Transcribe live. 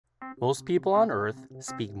Most people on Earth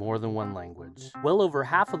speak more than one language. Well over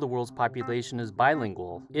half of the world's population is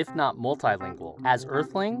bilingual, if not multilingual. As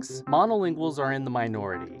Earthlings, monolinguals are in the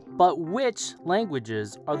minority. But which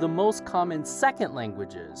languages are the most common second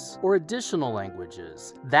languages or additional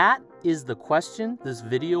languages? That is the question this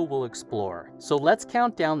video will explore. So let's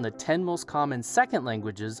count down the 10 most common second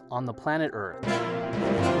languages on the planet Earth.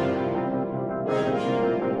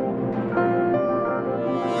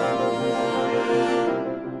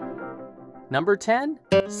 Number 10,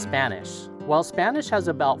 Spanish. While Spanish has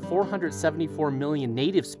about 474 million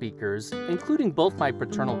native speakers, including both my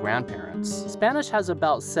paternal grandparents, Spanish has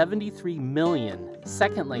about 73 million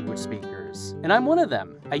second language speakers, and I'm one of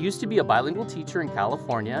them. I used to be a bilingual teacher in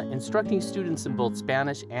California, instructing students in both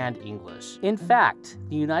Spanish and English. In fact,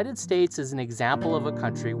 the United States is an example of a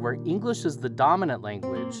country where English is the dominant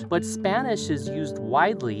language, but Spanish is used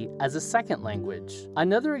widely as a second language.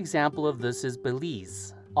 Another example of this is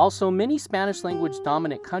Belize. Also, many Spanish-language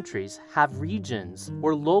dominant countries have regions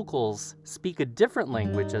where locals speak a different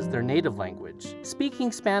language as their native language,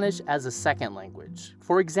 speaking Spanish as a second language.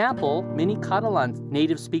 For example, many Catalan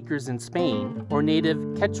native speakers in Spain or native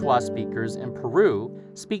Quechua speakers in Peru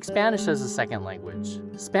speak Spanish as a second language.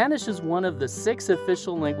 Spanish is one of the 6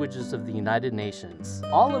 official languages of the United Nations,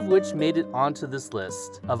 all of which made it onto this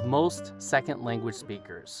list of most second language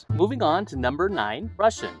speakers. Moving on to number 9,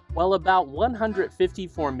 Russian. While about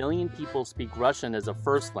 154 million people speak Russian as a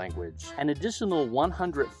first language, an additional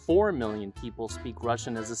 104 million people speak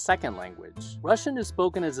Russian as a second language. Russian is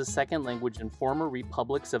spoken as a second language in former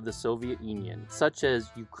republics of the Soviet Union, such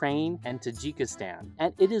as Ukraine and Tajikistan,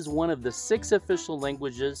 and it is one of the 6 official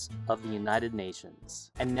languages of the United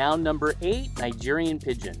Nations. And now number 8, Nigerian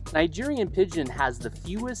Pidgin. Nigerian Pidgin has the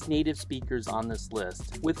fewest native speakers on this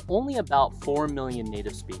list, with only about 4 million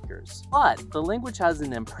native speakers. But the language has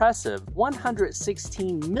an impressive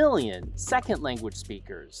 116 million second language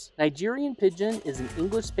speakers. Nigerian Pidgin is an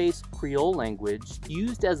English-based Creole language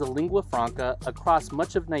used as a lingua franca across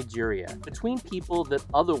much of Nigeria between people that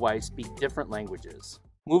otherwise speak different languages.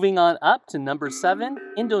 Moving on up to number 7,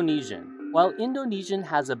 Indonesian. While Indonesian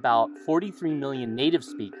has about 43 million native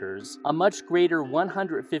speakers, a much greater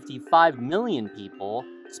 155 million people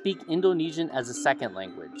speak Indonesian as a second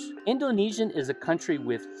language. Indonesian is a country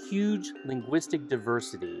with huge linguistic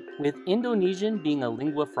diversity, with Indonesian being a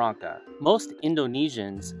lingua franca. Most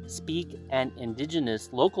Indonesians speak an indigenous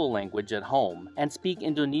local language at home and speak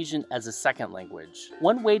Indonesian as a second language.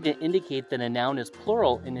 One way to indicate that a noun is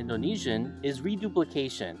plural in Indonesian is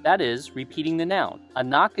reduplication, that is, repeating the noun.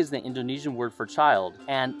 Anak is the Indonesian word for child,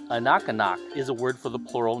 and anak-anak is a word for the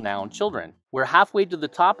plural noun children. We're halfway to the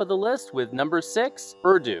top of the list with number 6,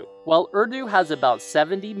 Urdu. While Urdu has about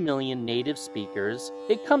 70 million native speakers,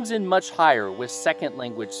 it comes in much higher with second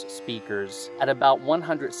language speakers at about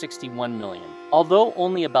 161 million. Although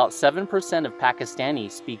only about 7% of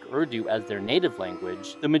Pakistanis speak Urdu as their native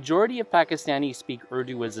language, the majority of Pakistanis speak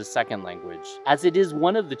Urdu as a second language, as it is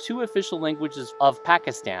one of the 2 official languages of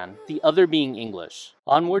Pakistan, the other being English.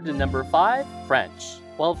 Onward to number 5, French.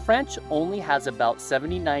 While French only has about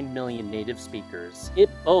 79 million native speakers, it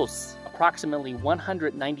boasts approximately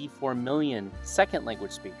 194 million second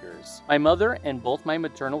language speakers. My mother and both my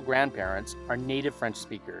maternal grandparents are native French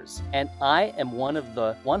speakers, and I am one of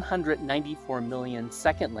the 194 million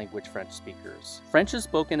second language French speakers. French is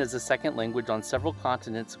spoken as a second language on several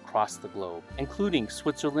continents across the globe, including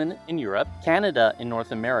Switzerland in Europe, Canada in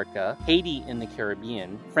North America, Haiti in the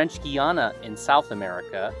Caribbean, French Guiana in South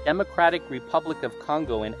America, Democratic Republic of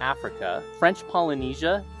Congo in Africa, French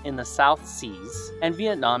Polynesia in the South Seas, and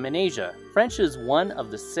Vietnam in Asia. French is one of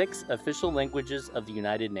the 6 official languages of the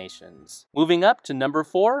United Nations. Moving up to number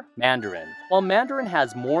 4, Mandarin. While Mandarin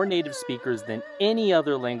has more native speakers than any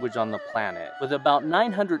other language on the planet, with about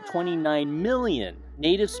 929 million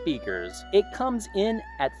native speakers, it comes in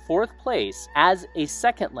at 4th place as a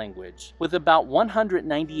second language, with about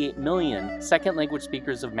 198 million second language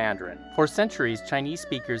speakers of Mandarin. For centuries, Chinese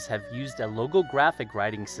speakers have used a logographic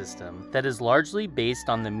writing system that is largely based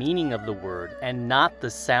on the meaning of the word and not the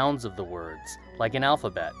sounds of the words, like an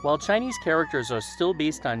alphabet. While Chinese characters are still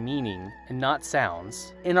based on meaning and not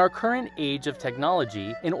sounds, in our current age of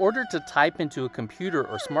technology, in order to type into a computer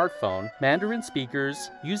or smartphone, Mandarin speakers,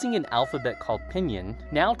 using an alphabet called Pinyin,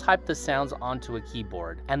 now type the sounds onto a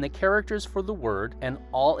keyboard, and the characters for the word and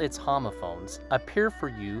all its homophones appear for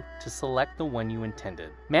you to select the one you intended.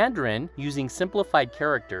 Mandarin, using simplified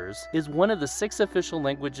characters, is one of the 6 official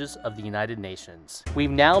languages of the United Nations. We've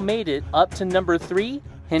now made it up to number 3,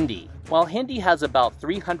 Hindi. While Hindi has about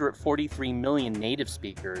 343 million native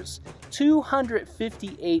speakers,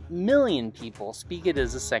 258 million people speak it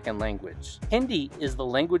as a second language. Hindi is the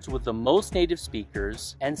language with the most native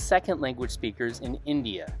speakers and second language speakers in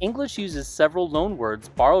India. English uses several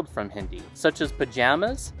loanwords borrowed from Hindi, such as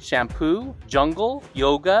pajamas, shampoo, jungle,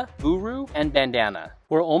 yoga, guru, and bandana.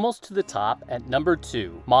 We're almost to the top at number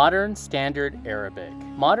 2, Modern Standard Arabic.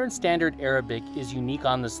 Modern Standard Arabic is unique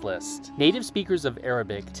on this list. Native speakers of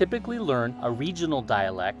Arabic typically learn a regional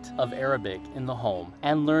dialect of Arabic in the home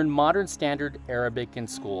and learn Modern Standard Arabic in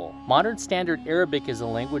school. Modern Standard Arabic is a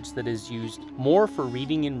language that is used more for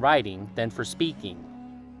reading and writing than for speaking,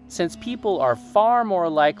 since people are far more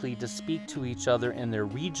likely to speak to each other in their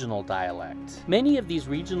regional dialect. Many of these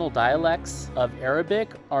regional dialects of Arabic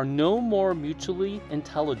are no more mutually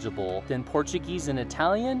intelligible than Portuguese and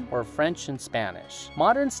Italian or French and Spanish.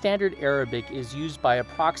 Modern Standard Arabic is used by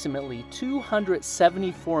approximately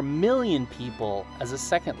 274 million people as a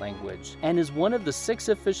second language and is one of the 6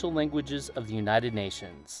 official languages of the United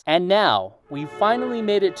Nations. And now, we finally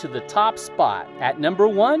made it to the top spot. At number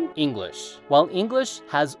 1, English. While English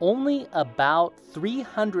has only about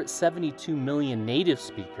 372 million native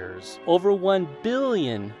speakers, over 1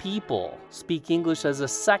 billion people speak English as a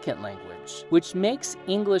second language, which makes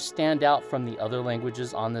English stand out from the other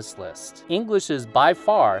languages on this list. English is by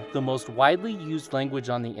far the most widely used language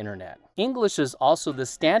on the internet. English is also the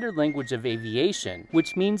standard language of aviation,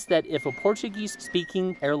 which means that if a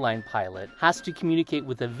Portuguese-speaking airline pilot has to communicate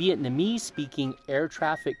with a Vietnamese-speaking air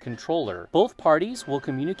traffic controller, both parties will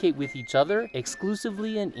communicate with each other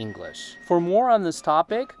exclusively in English. For more on this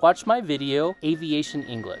topic, watch my video, Aviation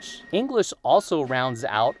English. English also rounds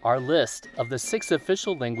out our list of the 6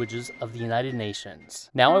 official languages of the United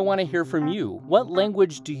Nations. Now I want to hear from you. What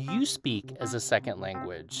language do you speak as a second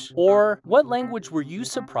language? Or what language were you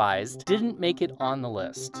surprised didn't make it on the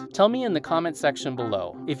list? Tell me in the comment section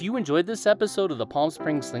below. If you enjoyed this episode of the Palm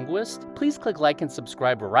Springs Linguist, please click like and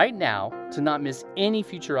subscribe right now to not miss any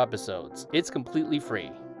future episodes. It's completely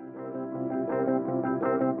free.